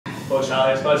Well,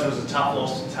 Charlie, I suppose it was a tough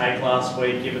loss to take last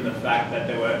week, given the fact that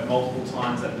there were multiple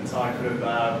times that the tie could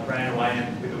have ran away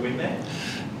with a win there.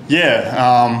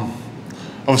 Yeah,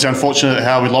 obviously unfortunate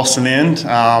how we lost in the end.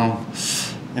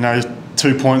 You know,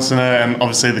 2 points in it, and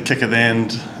obviously the kick at the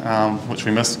end, which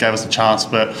we missed, gave us a chance.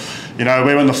 But you know,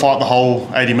 we were in the fight the whole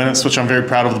 80 minutes, which I'm very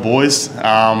proud of the boys.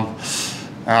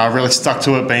 Really stuck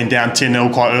to it, being down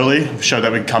 10-0 quite early. Showed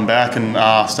that we could come back and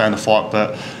stay in the fight.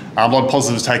 But a lot of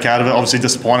positives to take out of it. Obviously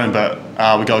disappointing, but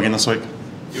we go again this week.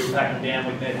 You were backing down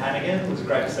with Ned Hannigan. Was it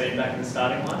great to see him back in the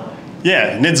starting lineup?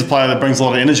 Yeah, Ned's a player that brings a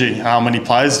lot of energy when he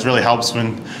plays. It really helps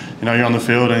when you're on the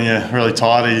field and you're really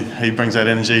tired. He brings that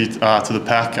energy to the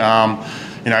pack.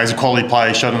 He's a quality player.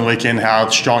 He showed on the weekend how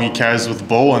strong he carries with the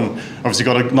ball, and obviously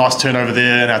got a nice turnover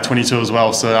there in our 22 as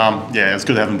well. So yeah, it's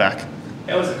good to have him back.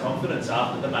 How was the confidence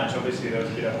after the match? Obviously there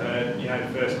was a bit of hurt.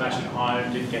 First match at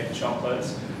home, didn't get the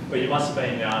chocolates, but you must have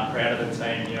been proud of the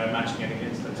team. Matching it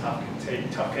against a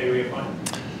tough Kiwi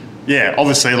opponent. Yeah,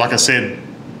 obviously, like I said,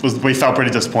 we felt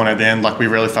pretty disappointed at the end. Like, we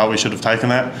really felt we should have taken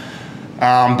that.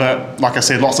 But like I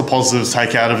said, lots of positives to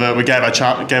take out of it. We gave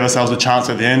ourselves a chance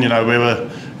at the end. We were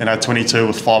 22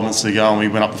 with 5 minutes to go, and we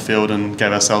went up the field and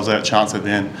gave ourselves that chance at the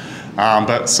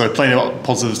end. So plenty of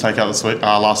positives to take out this week,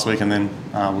 last week, and then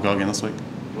we'll go again this week.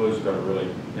 Blues got a really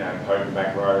potent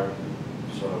back row,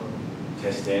 sort of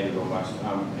test standard almost.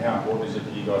 How important is it for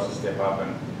you guys to step up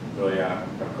and really have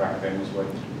a crack at them this week?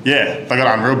 Yeah, they got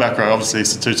an unreal back row. Obviously,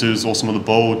 Tutu's awesome with the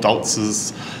ball. Daltz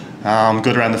is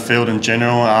good around the field in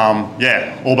general.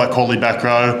 Yeah, all about quality back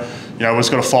row. We've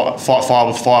just got to fight fire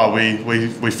with fire.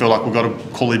 We feel like we've got a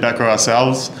quality back row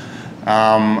ourselves.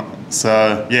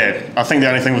 So yeah, I think the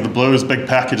only thing with the Blues, big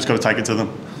pack, you just got to take it to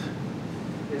them.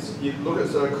 Yes, you look at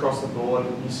sort of across the board,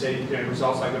 and you see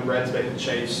results like the Reds beat the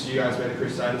Chiefs, you guys beat the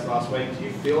Crusaders last week. Do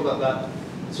you feel that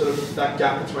that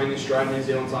gap between the Australian and New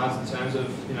Zealand sides in terms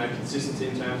of consistency,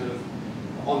 in terms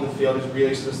of on the field, is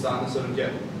really sort of starting to sort of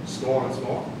get smaller and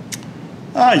smaller?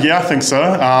 Yeah, I think so.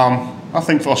 I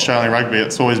think for Australian rugby,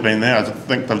 it's always been there. I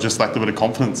think they've just lacked a bit of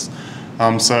confidence.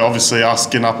 So obviously us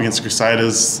getting up against the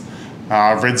Crusaders,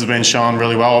 Reds have been showing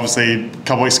really well. Obviously, a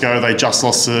couple of weeks ago they just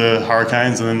lost to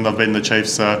Hurricanes, and then they've beaten the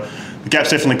Chiefs. So the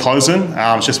gap's definitely closing.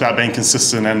 It's just about being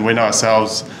consistent, and we know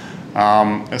ourselves.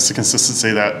 It's the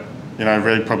consistency that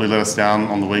really probably let us down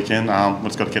on the weekend. We've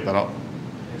just got to keep that up.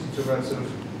 So talk about sort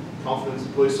of confidence, the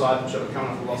blue side sort of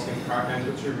coming off a loss against the Hurricanes,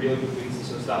 but 2 really good wins to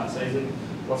sort of start the season.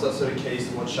 What's that sort of keys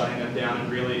to what's shutting them down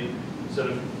and really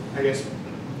sort of, I guess,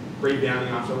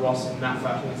 rebounding after a loss in that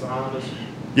fashion against the Highlanders?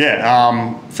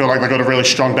 Yeah, feel like they got a really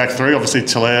strong back three. Obviously,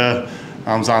 Talea,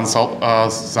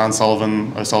 Zan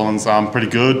Sullivan, O'Sullivan's pretty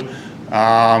good.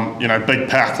 Big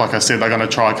pack, like I said, they're going to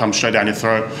try and come straight down your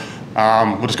throat.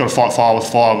 We've just got to fight fire with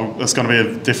fire. It's going to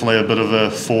be definitely a bit of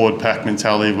a forward pack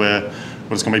mentality where we're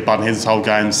just going to be butting heads this whole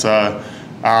game. So,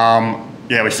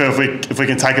 yeah, we feel if we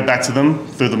can take it back to them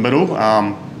through the middle,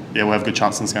 yeah, we'll have a good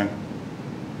chance in this game.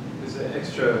 Is there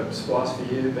extra spice for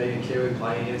you being a Kiwi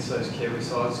playing against those Kiwi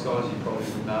sides, guys you probably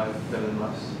would know better than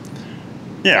most?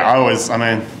 Yeah,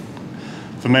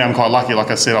 for me, I'm quite lucky.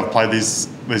 Like I said, I've played these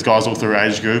guys all through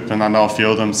age group, and I know a few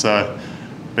of them. So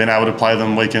being able to play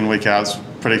them week in, week out is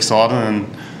pretty exciting. And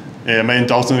yeah, me and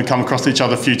Dalton have come across each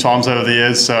other a few times over the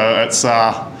years, so it's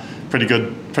pretty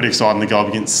good, pretty exciting to go up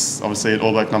against, obviously, at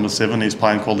All Black number 7. He's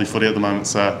playing quality footy at the moment.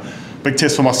 So big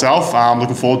test for myself.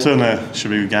 Looking forward to it, and it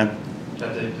should be a good game.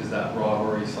 How deep does that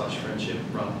rivalry / friendship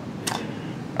run?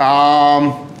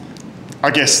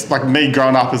 I guess, like me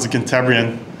growing up as a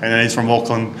Cantabrian, and he's from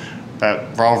Auckland,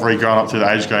 that rivalry growing up through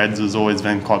the age grades has always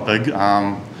been quite big.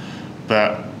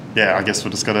 But yeah, I guess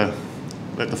we're just got to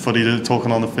let the footy do the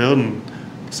talking on the field and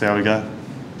see how we go.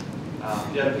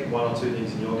 If you had to pick 1 or 2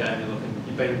 things in your game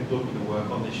you've been looking to work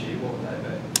on this year, what would they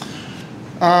be?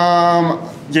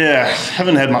 Yeah,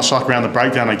 haven't had much luck around the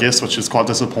breakdown, I guess, which is quite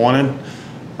disappointing.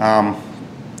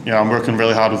 I'm working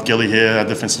really hard with Gilly here, our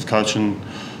defensive coach, and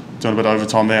doing a bit of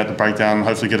overtime there at the breakdown, and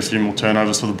hopefully get a few more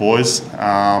turnovers for the boys.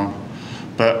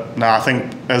 But no, I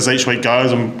think as each week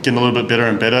goes, I'm getting a little bit better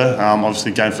and better.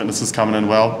 Obviously, game fitness is coming in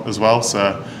well as well.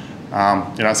 So,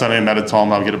 it's only a matter of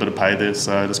time I'll get a bit of pay there.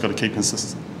 So I just got to keep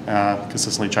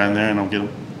consistently training there, and I'll get them.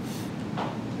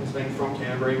 Being from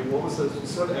Canterbury, what was the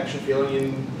sort of actual feeling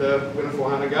in the winner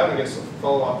 400 go? And I guess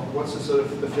follow up, what's the sort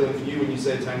of the feeling for you when you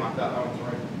see a team like that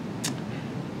 0-3?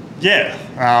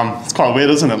 Yeah, it's quite weird,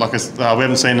 isn't it? Like we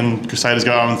haven't seen Crusaders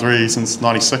go 0-3 since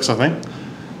 '96, I think.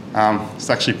 It's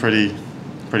actually pretty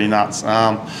nuts.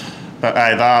 But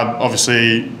hey, they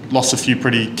obviously lost a few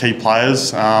pretty key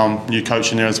players. New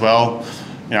coach in there as well.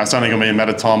 It's only going to be a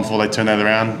matter of time before they turn that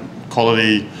around.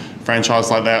 Quality franchise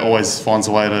like that always finds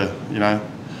a way to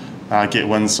get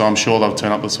wins. So I'm sure they'll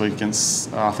turn up this week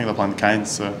against, I think they're playing the Canes,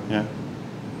 so yeah.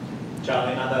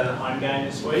 Charlie, another home game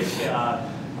this week.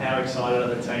 How excited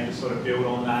are the team to sort of build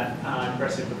on that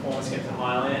impressive performance against the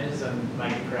Highlanders and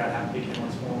make the crowd happy again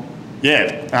once more?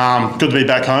 Yeah, good to be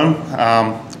back home.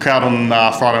 The crowd on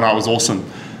Friday night was awesome.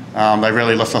 They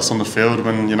really lift us on the field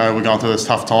when we're going through those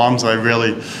tough times. They were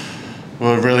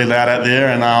really loud out there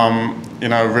and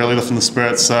really lifting the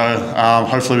spirits. So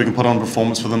hopefully we can put on a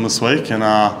performance for them this week and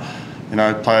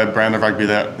play a brand of rugby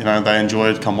that they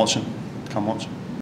enjoyed. Come watch.